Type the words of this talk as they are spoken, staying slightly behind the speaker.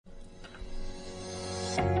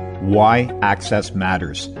Why Access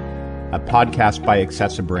Matters, a podcast by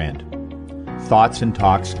Accessibrand. Thoughts and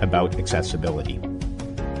talks about accessibility.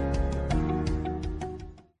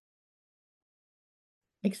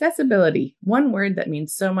 Accessibility, one word that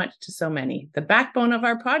means so much to so many, the backbone of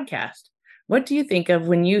our podcast. What do you think of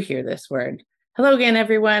when you hear this word? Hello again,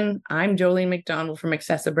 everyone. I'm Jolene McDonald from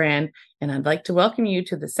Accessibrand, and I'd like to welcome you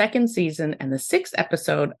to the second season and the sixth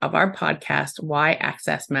episode of our podcast, Why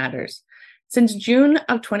Access Matters. Since June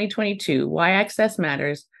of 2022, Why Access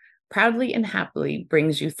Matters proudly and happily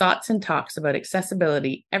brings you thoughts and talks about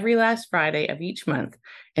accessibility every last Friday of each month,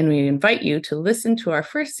 and we invite you to listen to our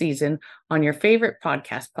first season on your favorite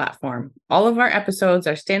podcast platform. All of our episodes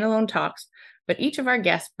are standalone talks, but each of our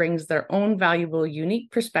guests brings their own valuable,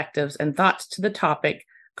 unique perspectives and thoughts to the topic,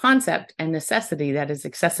 concept, and necessity that is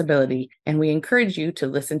accessibility, and we encourage you to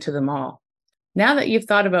listen to them all. Now that you've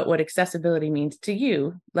thought about what accessibility means to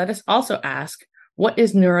you, let us also ask, what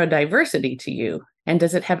is neurodiversity to you? And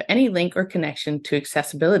does it have any link or connection to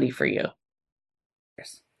accessibility for you?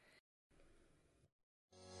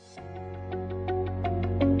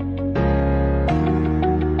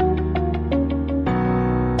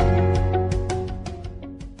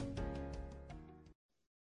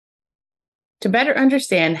 To better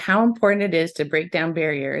understand how important it is to break down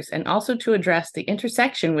barriers and also to address the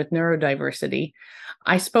intersection with neurodiversity,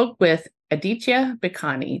 I spoke with Aditya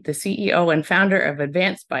Bikkani, the CEO and founder of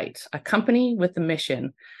Advanced Bytes, a company with a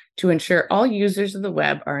mission to ensure all users of the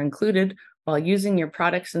web are included while using your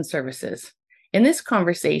products and services. In this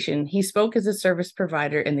conversation, he spoke as a service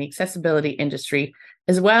provider in the accessibility industry,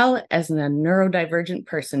 as well as a neurodivergent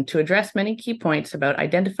person, to address many key points about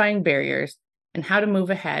identifying barriers and how to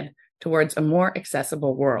move ahead towards a more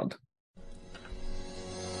accessible world.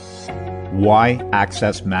 Why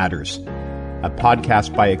Access Matters, a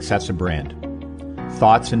podcast by Accessibrand.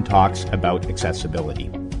 Thoughts and talks about accessibility.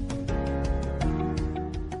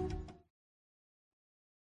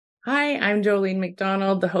 Hi, I'm Jolene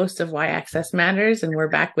McDonald, the host of Why Access Matters, and we're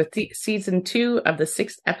back with season 2 of the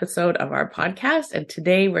 6th episode of our podcast. And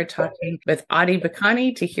today we're talking with Adi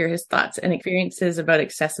Bikkani to hear his thoughts and experiences about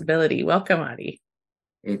accessibility. Welcome, Adi.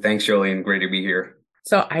 Hey, thanks, Jolene. Great to be here.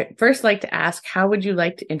 So I first like to ask, how would you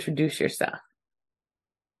like to introduce yourself?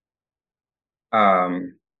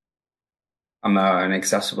 I'm an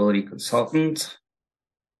accessibility consultant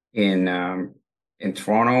in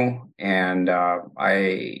Toronto, and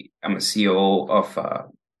I am a CEO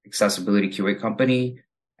of accessibility QA company,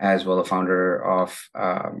 as well as a founder of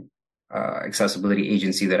accessibility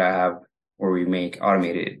agency that I have, where we make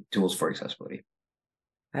automated tools for accessibility.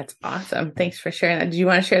 That's awesome. Thanks for sharing that. Do you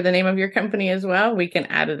want to share the name of your company as well? We can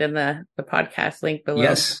add it in the podcast link below.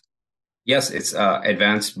 Yes, it's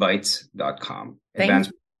advancedbytes.com.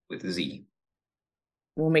 Advanced with a Z.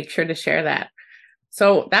 We'll make sure to share that.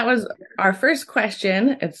 So that was our first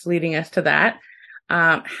question. It's leading us to that.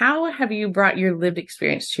 How have you brought your lived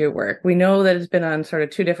experience to your work? We know that it's been on sort of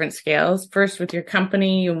two different scales. First with your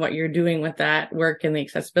company and what you're doing with that work in the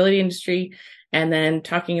accessibility industry. And then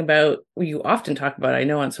talking about, you often talk about, I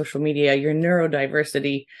know on social media, your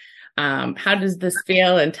neurodiversity. How does this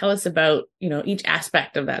feel? And tell us about, each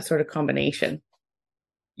aspect of that sort of combination.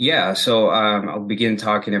 Yeah, so I'll begin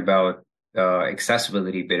talking about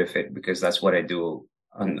accessibility benefit, because that's what I do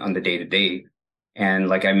on the day-to-day. And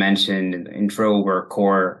like I mentioned in the intro, we're a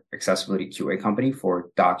core accessibility QA company for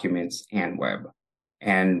documents and web.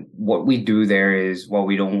 And what we do there is, while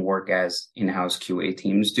we don't work as in-house QA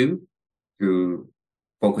teams do, to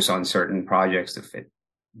focus on certain projects to fit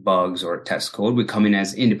bugs or test code, we come in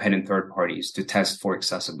as independent third parties to test for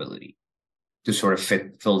accessibility, to sort of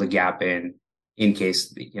fill the gap in case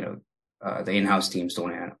the in-house teams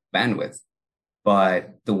don't have bandwidth.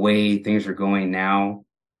 But the way things are going now,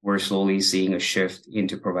 we're slowly seeing a shift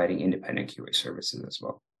into providing independent QA services as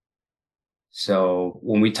well. So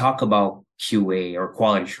when we talk about QA or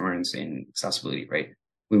quality assurance in accessibility, right,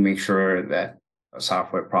 we make sure that a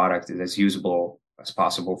software product is as usable as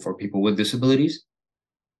possible for people with disabilities.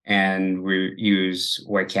 And we use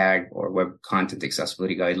WCAG, or Web Content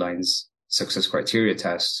Accessibility Guidelines, success criteria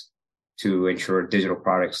tests to ensure digital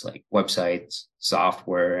products like websites,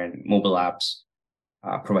 software, and mobile apps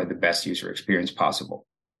provide the best user experience possible.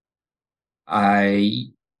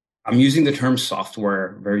 I'm using the term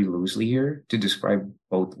software very loosely here to describe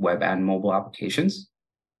both web and mobile applications,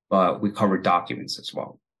 but we cover documents as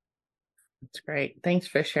well. That's great. Thanks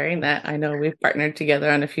for sharing that. I know we've partnered together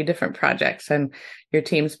on a few different projects, and your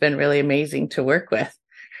team's been really amazing to work with.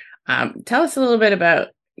 Tell us a little bit about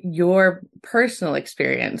your personal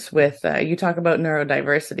experience with, you talk about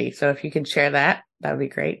neurodiversity. So if you could share that, that would be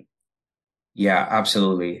great. Yeah,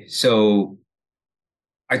 absolutely. So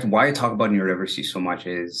why I talk about neurodiversity so much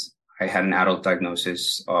is I had an adult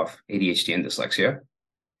diagnosis of ADHD and dyslexia,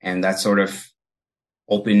 and that sort of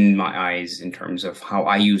opened my eyes in terms of how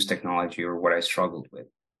I use technology or what I struggled with.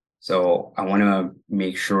 So I want to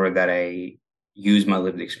make sure that I use my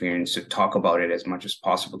lived experience to talk about it as much as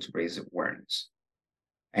possible to raise awareness.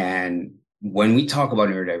 And when we talk about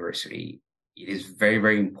neurodiversity, it is very,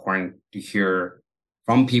 very important to hear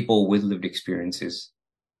from people with lived experiences,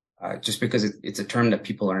 just because it's a term that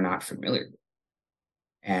people are not familiar with.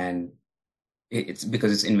 And it's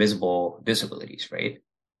because it's invisible disabilities, right?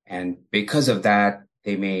 And because of that,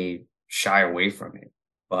 they may shy away from it.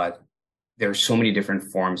 But there are so many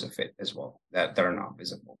different forms of it as well that are not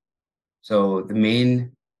visible. So the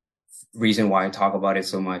main reason why I talk about it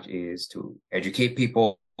so much is to educate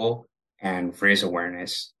people and raise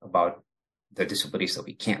awareness about the disabilities that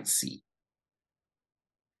we can't see.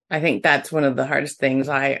 I think that's one of the hardest things.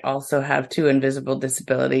 I also have two invisible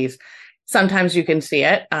disabilities. Sometimes you can see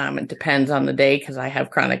it. It depends on the day because I have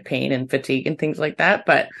chronic pain and fatigue and things like that.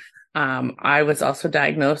 But I was also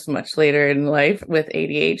diagnosed much later in life with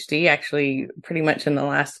ADHD, actually pretty much in the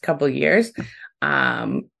last couple of years.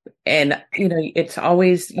 And, you know, you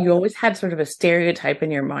always had sort of a stereotype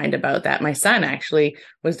in your mind about that. My son actually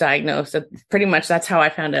was diagnosed. Pretty much that's how I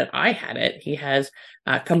found out I had it. He has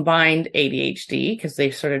combined ADHD because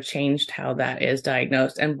they've sort of changed how that is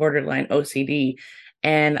diagnosed, and borderline OCD.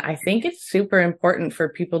 And I think it's super important for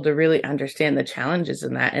people to really understand the challenges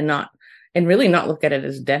in that and really not look at it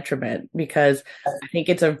as detriment, because I think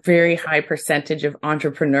it's a very high percentage of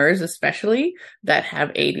entrepreneurs, especially, that have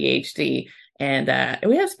ADHD. And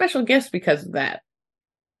we have special gifts because of that.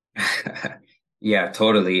 Yeah,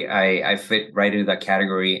 totally. I fit right into that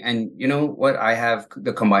category. And you know what? I have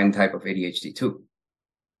the combined type of ADHD too.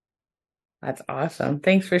 That's awesome.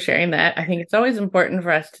 Thanks for sharing that. I think it's always important for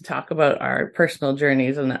us to talk about our personal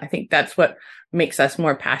journeys. And I think that's what makes us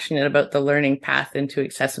more passionate about the learning path into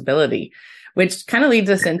accessibility, which kind of leads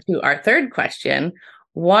us into our third question.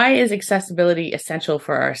 Why is accessibility essential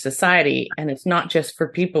for our society? And it's not just for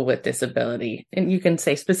people with disability. And you can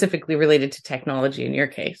say specifically related to technology in your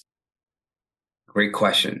case. Great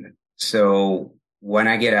question. So when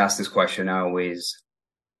I get asked this question, I always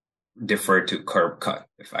defer to curb cut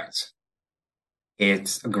effects.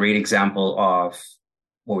 It's a great example of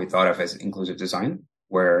what we thought of as inclusive design,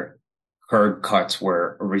 where curb cuts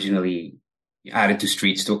were originally added to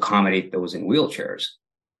streets to accommodate those in wheelchairs,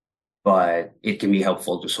 but it can be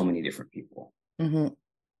helpful to so many different people. Mm-hmm.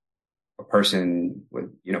 A person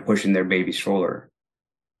with, pushing their baby stroller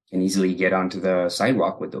can easily get onto the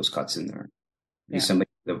sidewalk with those cuts in there. Yeah.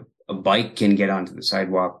 Somebody with a bike can get onto the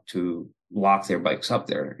sidewalk to lock their bikes up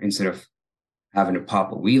there instead of having to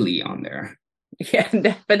pop a wheelie on there. Yeah,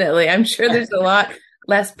 definitely. I'm sure there's a lot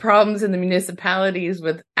less problems in the municipalities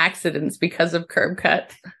with accidents because of curb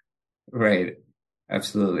cuts. Right.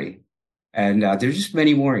 Absolutely. And there's just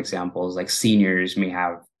many more examples, like seniors may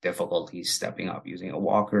have difficulties stepping up using a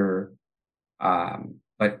walker.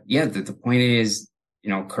 But yeah, the point is,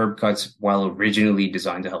 curb cuts, while originally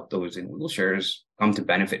designed to help those in wheelchairs, come to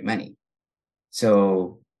benefit many.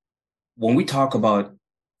 So when we talk about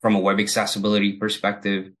from a web accessibility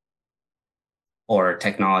perspective, or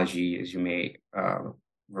technology, as you may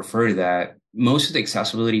refer to that, most of the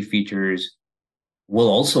accessibility features will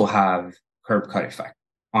also have curb cut effect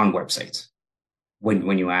on websites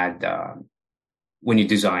when you add when you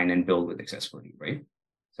design and build with accessibility, right?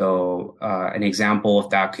 So an example of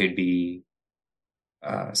that could be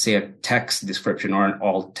say a text description or an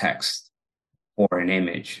alt text for an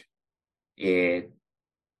image.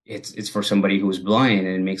 It's for somebody who's blind,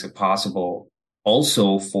 and it makes it possible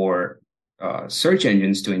also for search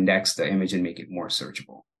engines to index the image and make it more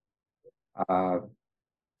searchable.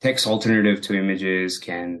 Text alternative to images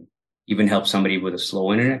can even help somebody with a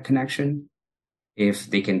slow internet connection if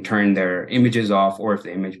they can turn their images off, or if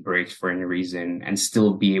the image breaks for any reason, and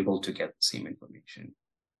still be able to get the same information.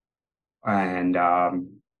 And,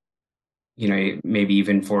 maybe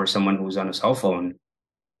even for someone who's on a cell phone,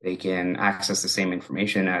 they can access the same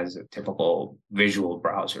information as a typical visual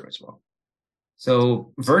browser as well.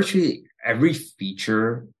 So virtually every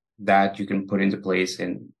feature that you can put into place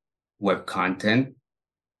in web content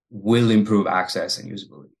will improve access and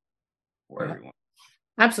usability for everyone.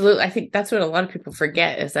 Absolutely. I think that's what a lot of people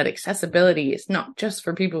forget, is that accessibility is not just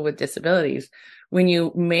for people with disabilities. When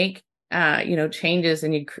you make, changes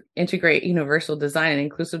and you integrate universal design and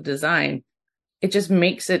inclusive design, it just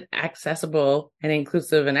makes it accessible and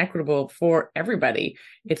inclusive and equitable for everybody.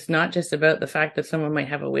 It's not just about the fact that someone might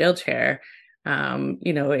have a wheelchair.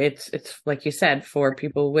 It's like you said, for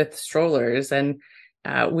people with strollers, and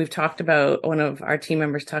we've talked about, one of our team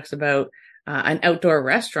members talks about an outdoor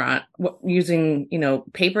restaurant using,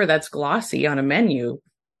 paper that's glossy on a menu.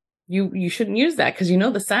 You shouldn't use that because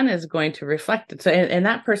the sun is going to reflect it. So, and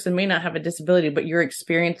that person may not have a disability, but you're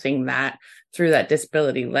experiencing that through that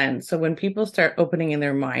disability lens. So when people start opening in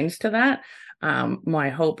their minds to that, my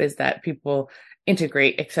hope is that people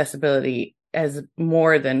integrate accessibility as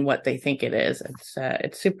more than what they think it is.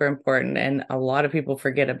 It's super important. And a lot of people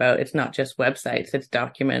forget about, it's not just websites, it's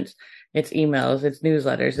documents, it's emails, it's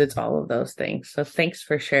newsletters, it's all of those things. So thanks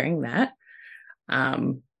for sharing that.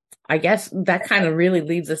 I guess that kind of really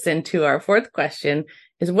leads us into our fourth question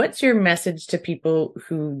is, what's your message to people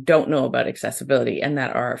who don't know about accessibility and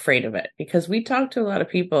that are afraid of it? Because we talk to a lot of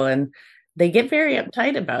people and they get very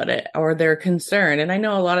uptight about it, or they're concerned. And I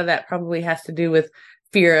know a lot of that probably has to do with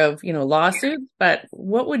fear of, lawsuits, but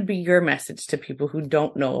what would be your message to people who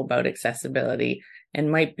don't know about accessibility and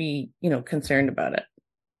might be, concerned about it?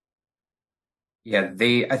 Yeah,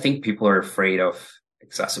 I think people are afraid of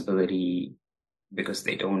accessibility because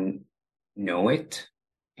they don't know it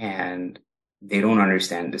and they don't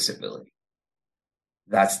understand disability.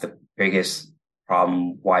 That's the biggest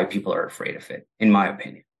problem why people are afraid of it, in my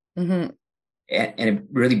opinion. Mm-hmm. And it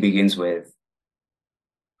really begins with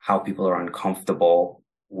how people are uncomfortable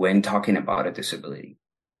when talking about a disability.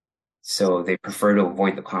 So they prefer to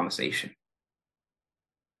avoid the conversation.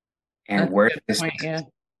 And where this,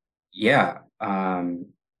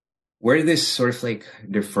 where this sort of like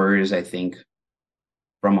differs, I think,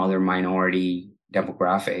 from other minority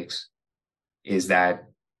demographics is that,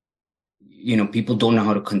 people don't know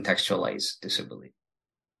how to contextualize disability.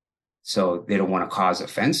 So they don't want to cause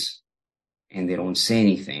offense and they don't say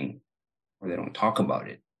anything or they don't talk about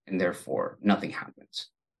it. And therefore nothing happens.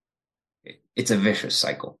 It's a vicious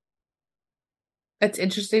cycle. It's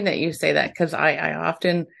interesting that you say that because I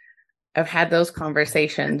often have had those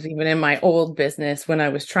conversations, even in my old business, when I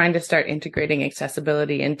was trying to start integrating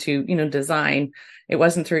accessibility into, design. It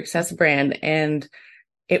wasn't through AccessiBrand, and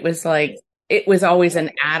it was like, it was always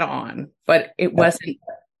an add-on, but it wasn't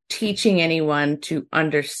teaching anyone to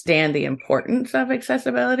understand the importance of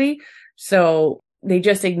accessibility. So they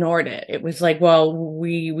just ignored it. It was like, well,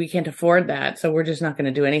 we can't afford that, so we're just not going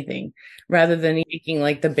to do anything, rather than taking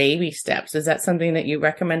like the baby steps. Is that something that you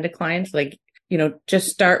recommend to clients? Like, just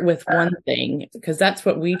start with one thing, because that's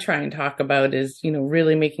what we try and talk about is,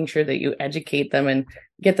 really making sure that you educate them and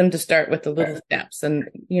get them to start with the little steps. And,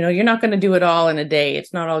 you're not going to do it all in a day.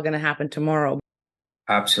 It's not all going to happen tomorrow.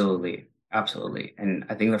 Absolutely. Absolutely. And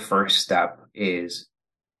I think the first step is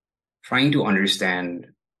trying to understand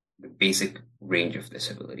the basic range of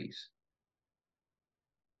disabilities.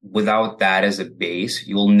 Without that as a base,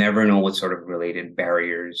 you'll never know what sort of related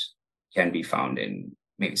barriers can be found in,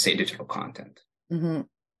 maybe say, digital content. Mm-hmm.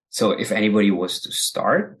 So if anybody was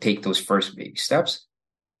to take those first baby steps,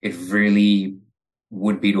 it really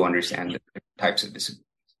would be to understand the types of disabilities.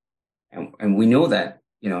 And we know that,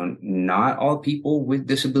 not all people with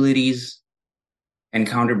disabilities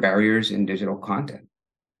encounter barriers in digital content.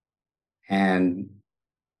 And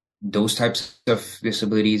those types of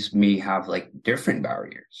disabilities may have like different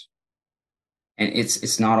barriers. And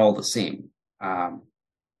it's not all the same.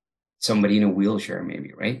 Somebody in a wheelchair,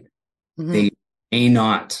 maybe, right? Mm-hmm. They may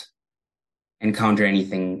not encounter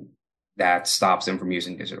anything that stops them from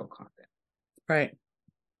using digital content. Right.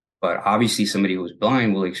 But obviously somebody who's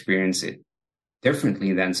blind will experience it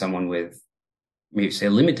differently than someone with maybe say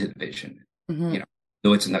limited vision, mm-hmm.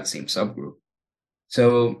 Though it's in that same subgroup.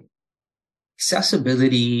 So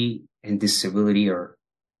accessibility and disability are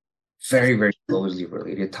very, very closely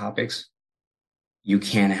related topics. You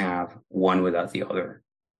can't have one without the other.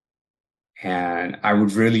 And I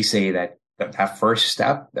would really say that first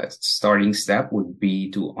step, that starting step, would be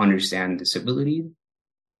to understand disability,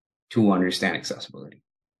 to understand accessibility.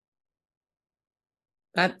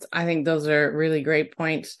 I think those are really great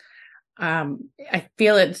points. I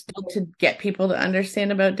feel it's still to get people to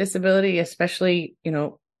understand about disability, especially,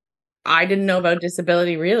 I didn't know about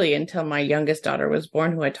disability really until my youngest daughter was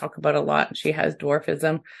born, who I talk about a lot. She has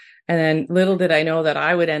dwarfism. And then little did I know that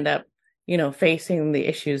I would end up, facing the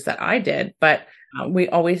issues that I did. But we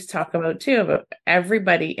always talk about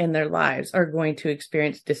everybody in their lives are going to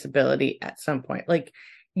experience disability at some point. Like,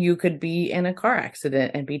 you could be in a car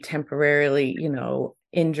accident and be temporarily,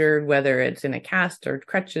 injured, whether it's in a cast or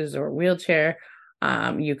crutches or wheelchair.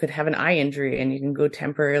 You could have an eye injury and you can go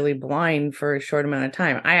temporarily blind for a short amount of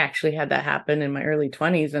time. I actually had that happen in my early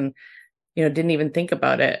 20s and, didn't even think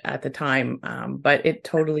about it at the time. But it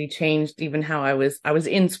totally changed even how I was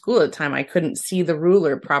in school at the time. I couldn't see the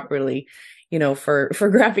ruler properly, for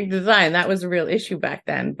graphic design. That was a real issue back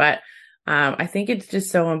then. But I think it's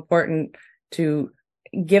just so important to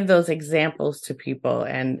give those examples to people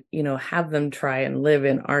and, have them try and live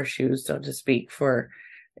in our shoes, so to speak, for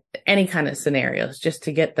any kind of scenarios, just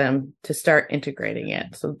to get them to start integrating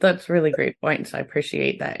it. So that's really great points. I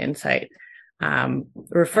appreciate that insight.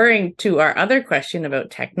 Referring to our other question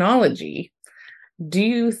about technology, do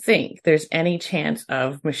you think there's any chance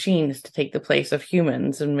of machines to take the place of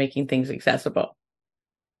humans in making things accessible?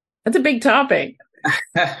 That's a big topic.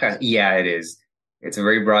 Yeah, it is. It's a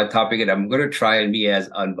very broad topic, and I'm going to try and be as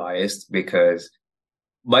unbiased because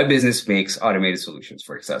my business makes automated solutions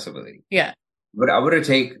for accessibility. Yeah. But I want to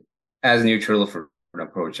take as neutral of an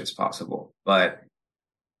approach as possible. But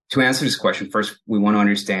to answer this question, first, we want to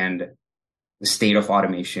understand the state of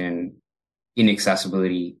automation in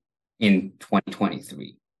accessibility in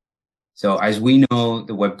 2023. So as we know,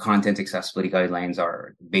 the Web Content Accessibility Guidelines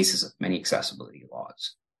are the basis of many accessibility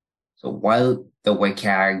laws. So while the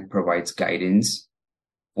WCAG provides guidance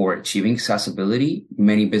for achieving accessibility,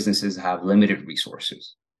 many businesses have limited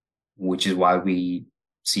resources, which is why we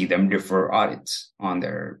see them defer audits on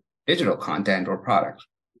their digital content or products.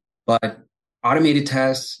 But automated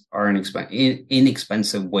tests are an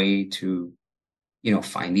inexpensive way to,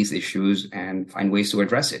 find these issues and find ways to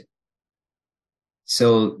address it.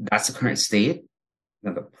 So that's the current state.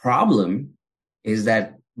 Now, the problem is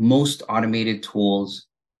that most automated tools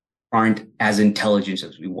aren't as intelligent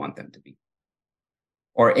as we want them to be,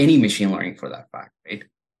 or any machine learning for that fact, right?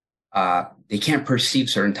 They can't perceive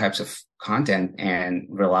certain types of content and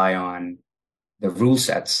rely on the rule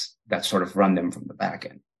sets that sort of run them from the back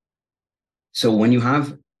end. So when you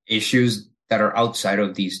have issues that are outside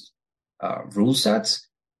of these rule sets,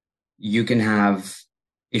 you can have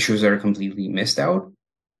issues that are completely missed out,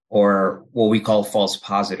 or what we call false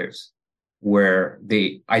positives, where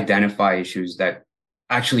they identify issues that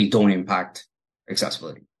actually don't impact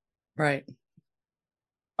accessibility. Right.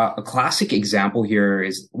 A classic example here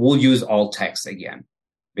is, we'll use alt text again,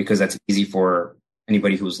 because that's easy for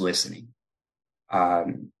anybody who's listening.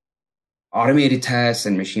 Automated tests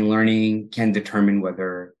and machine learning can determine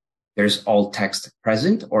whether there's alt text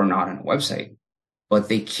present or not on a website, but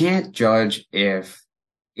they can't judge if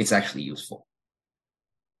it's actually useful.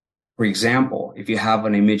 For example, if you have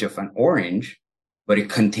an image of an orange, but it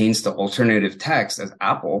contains the alternative text as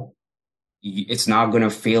apple, it's not going to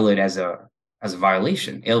fail it as a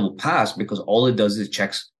violation. It will pass because all it does is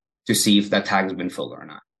checks to see if that tag has been filled or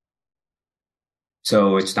not.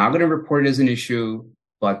 So it's not going to report it as an issue,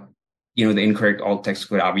 but the incorrect alt text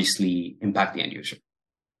could obviously impact the end user.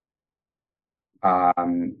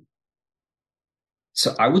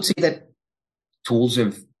 So I would say that tools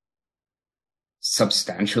have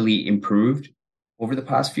substantially improved over the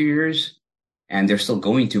past few years, and they're still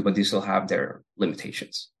going to, but they still have their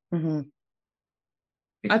limitations. Mm-hmm.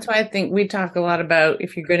 That's why I think we talk a lot about,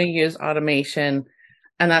 if you're going to use automation,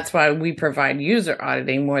 and that's why we provide user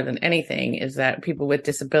auditing more than anything, is that people with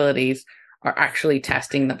disabilities are actually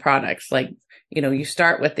testing the products. Like, you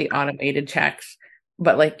start with the automated checks,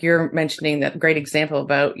 but like you're mentioning that great example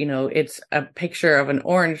about, it's a picture of an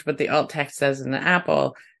orange, but the alt text says an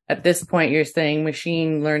apple. At this point, you're saying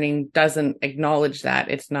machine learning doesn't acknowledge that.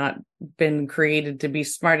 It's not been created to be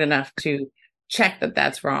smart enough to check that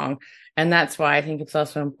that's wrong. And that's why I think it's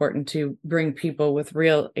also important to bring people with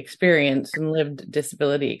real experience and lived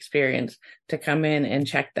disability experience to come in and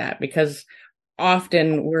check that, because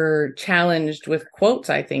often we're challenged with quotes,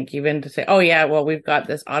 I think, even to say, oh yeah, well, we've got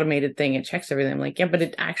this automated thing, it checks everything. I'm like, yeah, but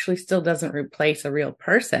it actually still doesn't replace a real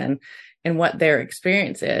person and what their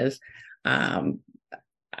experience is.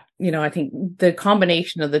 I think the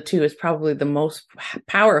combination of the two is probably the most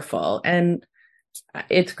powerful, and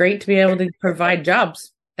it's great to be able to provide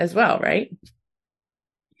jobs as well, right?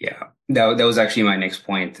 Yeah, that was actually my next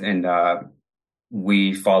point. And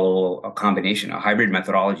we follow a combination, a hybrid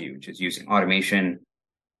methodology, which is using automation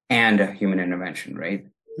and human intervention, right?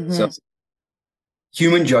 Mm-hmm. So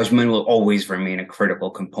human judgment will always remain a critical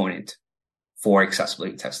component for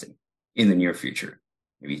accessibility testing in the near future,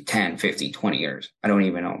 maybe 10, 15, 20 years. I don't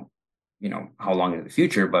even know, how long in the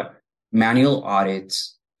future, but manual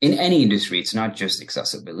audits in any industry, it's not just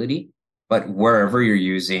accessibility, but wherever you're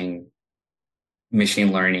using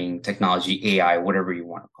machine learning, technology, AI, whatever you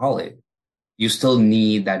want to call it, you still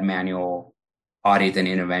need that manual audit and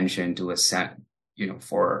intervention to assess,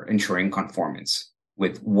 for ensuring conformance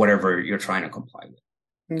with whatever you're trying to comply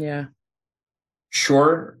with. Yeah.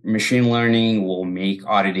 Sure, machine learning will make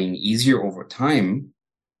auditing easier over time,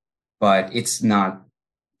 but it's not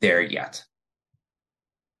there yet.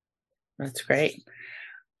 That's great.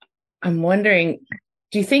 I'm wondering,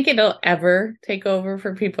 Do you think it'll ever take over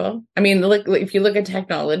for people? I mean, look, if you look at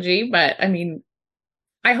technology, but I mean,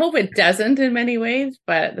 I hope it doesn't in many ways,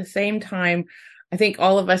 but at the same time, I think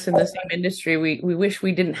all of us in the same industry, we wish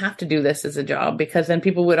we didn't have to do this as a job, because then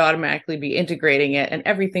people would automatically be integrating it and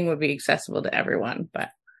everything would be accessible to everyone. But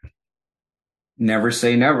Never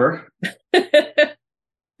say never.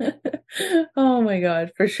 oh my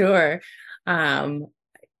God, for sure.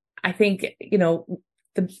 I think,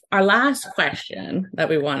 our last question that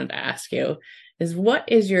we wanted to ask you is, what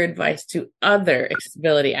is your advice to other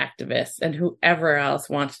accessibility activists and whoever else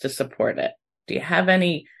wants to support it? Do you have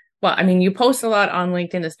any? Well, I mean, you post a lot on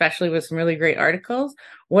LinkedIn, especially with some really great articles.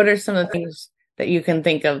 What are some of the things that you can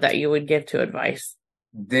think of that you would give to advice?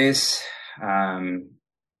 This,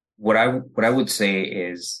 what I would say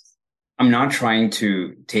is, I'm not trying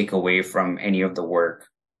to take away from any of the work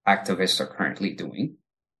activists are currently doing,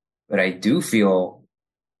 but I do feel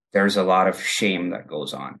there's a lot of shame that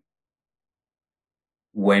goes on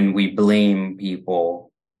when we blame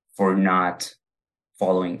people for not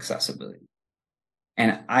following accessibility.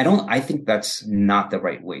 And I think that's not the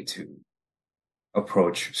right way to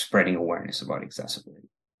approach spreading awareness about accessibility.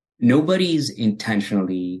 Nobody's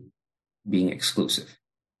intentionally being exclusive.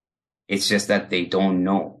 It's just that they don't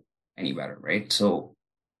know any better, right? So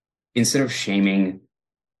instead of shaming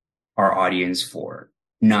our audience for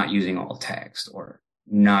not using alt text or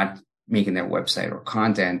not making their website or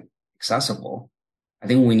content accessible, I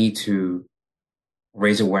think we need to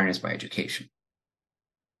raise awareness by education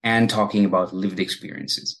and talking about lived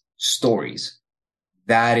experiences, stories.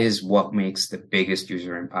 That is what makes the biggest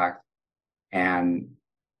user impact. And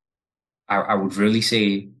I would really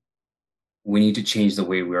say we need to change the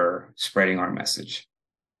way we're spreading our message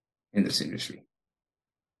in this industry.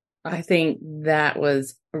 I think that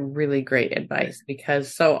was really great advice,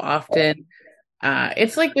 because so often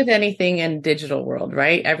it's like with anything in digital world,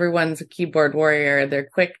 right? Everyone's a keyboard warrior. They're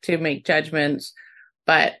quick to make judgments.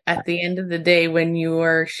 But at the end of the day, when you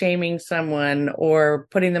are shaming someone or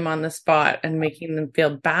putting them on the spot and making them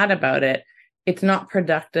feel bad about it, it's not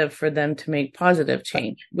productive for them to make positive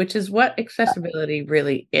change, which is what accessibility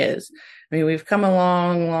really is. I mean, we've come a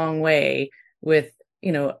long, long way with,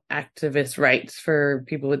 activist rights for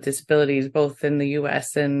people with disabilities, both in the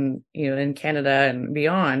US and, in Canada and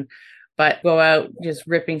beyond. But go out just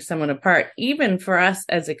ripping someone apart, even for us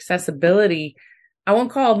as accessibility, I won't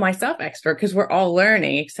call myself expert, because we're all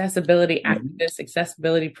learning, accessibility activists,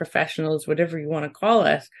 accessibility professionals, whatever you want to call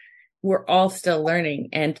us. We're all still learning.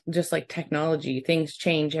 And just like technology, things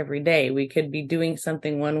change every day. We could be doing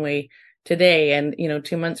something one way today, and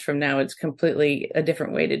 2 months from now, it's completely a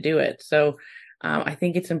different way to do it. So I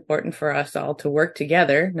think it's important for us all to work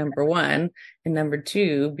together, number one, and number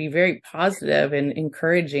two, be very positive and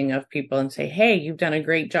encouraging of people and say, hey, you've done a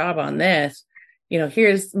great job on this.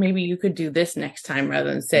 Here's, maybe you could do this next time, rather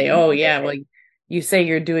than say, oh yeah, well, you say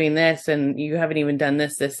you're doing this and you haven't even done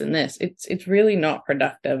this, this, and this. It's really not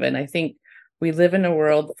productive. And I think we live in a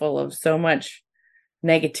world full of so much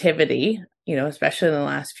negativity, especially in the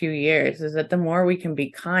last few years, is that the more we can be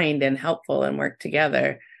kind and helpful and work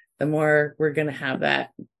together, the more we're going to have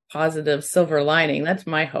that positive silver lining. That's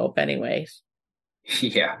my hope anyways.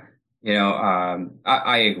 Yeah.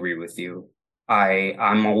 I agree with you.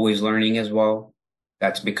 I'm always learning as well.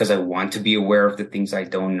 That's because I want to be aware of the things I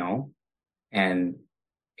don't know. And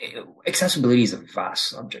accessibility is a vast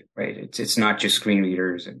subject, right? It's not just screen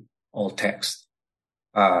readers and alt text.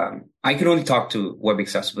 I can only talk to web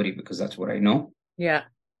accessibility because that's what I know. Yeah.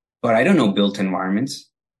 But I don't know built environments.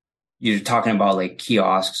 You're talking about like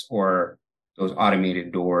kiosks or those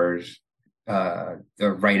automated doors, the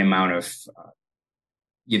right amount of,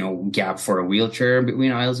 gap for a wheelchair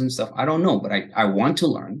between aisles and stuff. I don't know, but I want to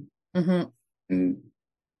learn. Mm-hmm. And,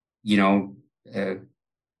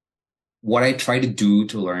 what I try to do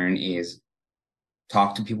to learn is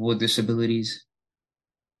talk to people with disabilities,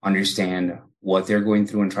 understand what they're going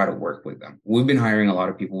through, and try to work with them. We've been hiring a lot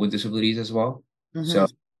of people with disabilities as well. Mm-hmm. So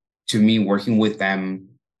to me, working with them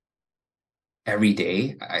every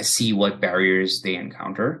day, I see what barriers they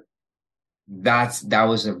encounter. That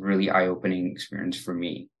was a really eye-opening experience for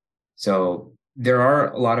me. So there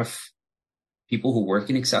are a lot of people who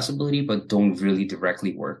work in accessibility, but don't really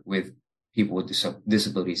directly work with people with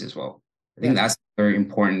disabilities as well. I think that's very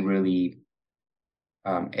important, really,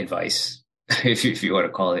 advice, if you want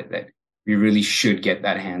to call it, that we really should get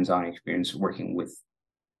that hands-on experience working with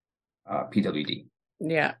PWD.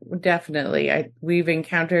 Yeah, definitely. We've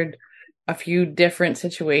encountered a few different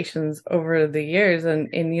situations over the years.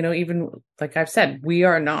 And, even like I've said, we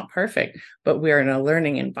are not perfect, but we are in a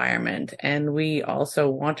learning environment. And we also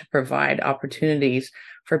want to provide opportunities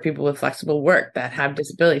for people with flexible work that have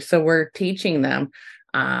disabilities. So we're teaching them.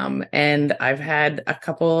 And I've had a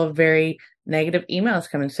couple of very negative emails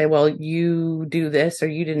come and say, well, you do this or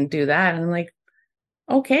you didn't do that. And I'm like,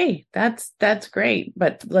 okay, that's great,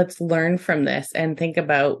 but let's learn from this and think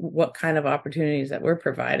about what kind of opportunities that we're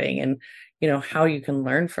providing and, how you can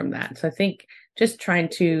learn from that. So I think just trying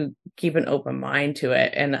to keep an open mind to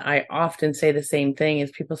it. And I often say the same thing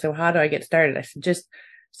as people say, well, how do I get started? I said, just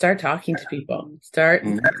start talking to people, start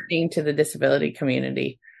listening to the disability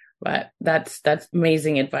community. But that's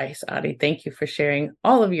amazing advice, Adi. Thank you for sharing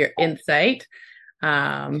all of your insight.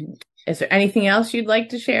 Is there anything else you'd like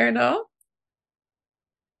to share at all?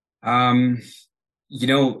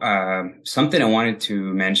 Something I wanted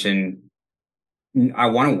to mention, I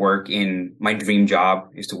want to work my dream job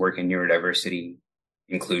is to work in neurodiversity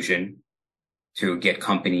inclusion, to get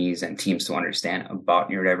companies and teams to understand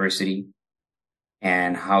about neurodiversity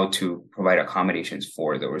and how to provide accommodations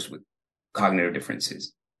for those with cognitive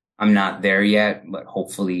differences. I'm not there yet, but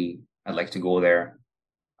hopefully I'd like to go there.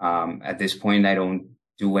 At this point, I don't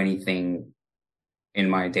do anything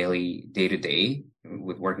in my daily day-to-day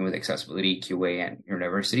with working with accessibility, QA, and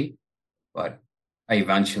neurodiversity, but I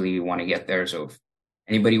eventually want to get there. So if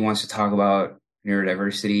anybody wants to talk about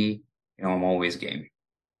neurodiversity, I'm always game.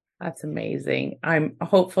 That's amazing. I'm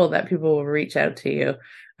hopeful that people will reach out to you.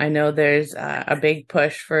 I know there's a big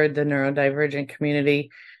push for the neurodivergent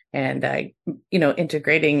community and,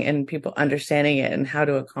 integrating and people understanding it and how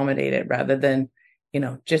to accommodate it rather than,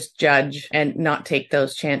 just judge and not take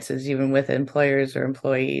those chances, even with employers or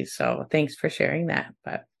employees. So thanks for sharing that.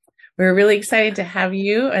 But we're really excited to have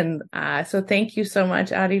you. And so thank you so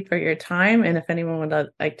much, Adi, for your time. And if anyone would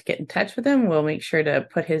like to get in touch with him, we'll make sure to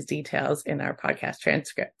put his details in our podcast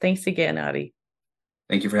transcript. Thanks again, Adi.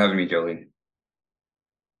 Thank you for having me, Jolene.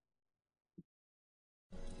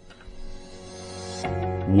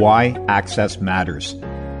 Why Access Matters,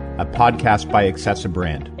 a podcast by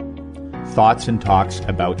Accessibrand. Thoughts and talks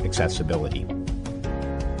about accessibility.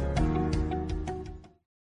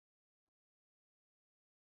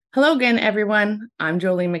 Hello again, everyone. I'm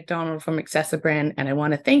Jolene McDonald from Accessibrand, and I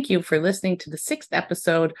want to thank you for listening to the 6th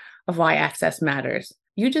episode of Why Access Matters.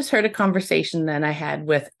 You just heard a conversation that I had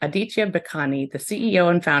with Aditya Bikkani, the CEO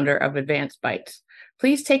and founder of Advanced Bytes.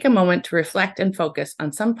 Please take a moment to reflect and focus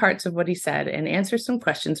on some parts of what he said and answer some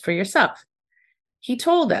questions for yourself. He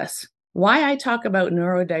told us, why I talk about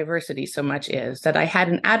neurodiversity so much is that I had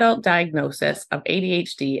an adult diagnosis of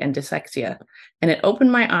ADHD and dyslexia, and it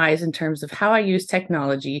opened my eyes in terms of how I use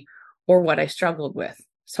technology or what I struggled with.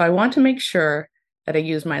 So I want to make sure that I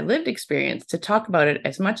use my lived experience to talk about it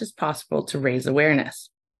as much as possible to raise awareness.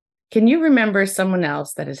 Can you remember someone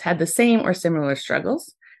else that has had the same or similar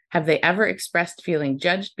struggles? Have they ever expressed feeling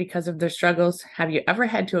judged because of their struggles? Have you ever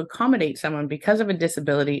had to accommodate someone because of a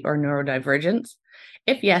disability or neurodivergence?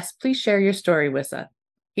 If yes, please share your story with us.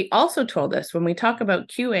 He also told us when we talk about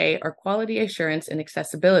QA or quality assurance and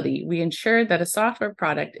accessibility, we ensure that a software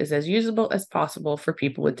product is as usable as possible for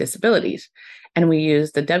people with disabilities. And we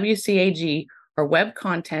use the WCAG or Web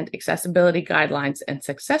Content Accessibility Guidelines and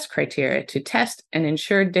Success Criteria to test and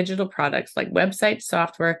ensure digital products like websites,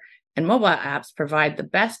 software, and mobile apps provide the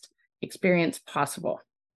best experience possible.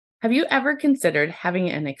 Have you ever considered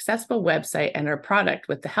having an accessible website and or product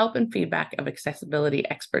with the help and feedback of accessibility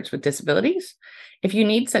experts with disabilities? If you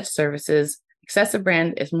need such services,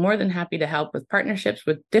 Accessibrand is more than happy to help with partnerships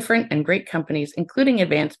with different and great companies, including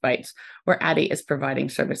Advanced Bytes, where Adi is providing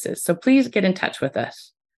services. So please get in touch with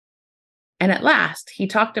us. And at last, he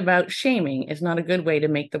talked about shaming is not a good way to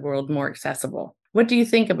make the world more accessible. What do you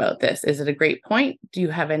think about this? Is it a great point? Do you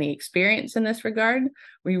have any experience in this regard?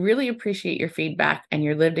 We really appreciate your feedback and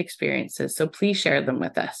your lived experiences, so please share them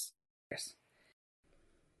with us.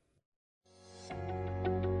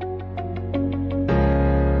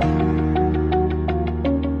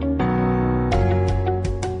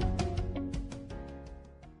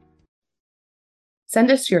 Send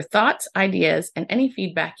us your thoughts, ideas, and any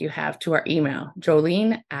feedback you have to our email,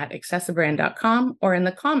 jolene@accessibrand.com, or in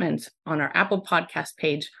the comments on our Apple Podcast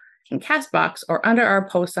page in CastBox or under our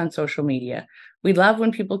posts on social media. We love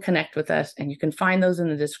when people connect with us, and you can find those in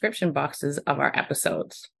the description boxes of our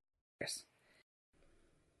episodes.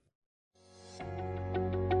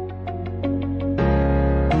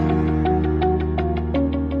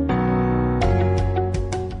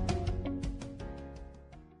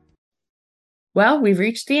 Well, we've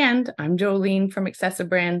reached the end. I'm Jolene from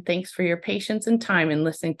Accessibrand. Thanks for your patience and time in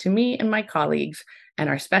listening to me and my colleagues and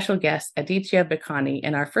our special guest, Aditya Bikkani,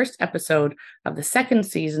 in our first episode of the second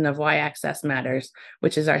season of Why Access Matters,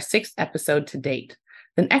 which is our 6th episode to date.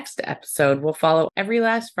 The next episode will follow every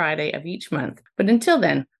last Friday of each month. But until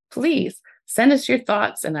then, please send us your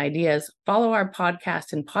thoughts and ideas. Follow our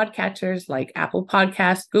podcast in podcatchers like Apple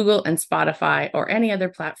Podcasts, Google, and Spotify, or any other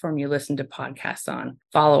platform you listen to podcasts on.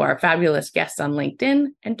 Follow our fabulous guests on LinkedIn,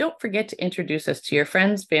 and don't forget to introduce us to your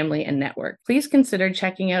friends, family, and network. Please consider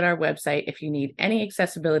checking out our website if you need any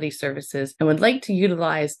accessibility services and would like to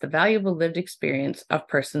utilize the valuable lived experience of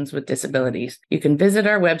persons with disabilities. You can visit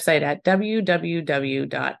our website at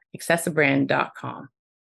www.accessibrand.com.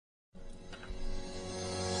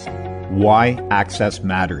 Why Access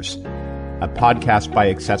Matters, a podcast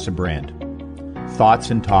by Accessibrand.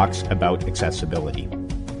 Thoughts and talks about accessibility.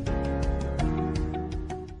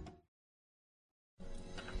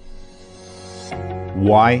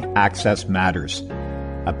 Why Access Matters,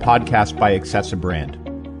 a podcast by Accessibrand.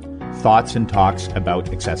 Thoughts and talks about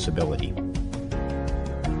accessibility.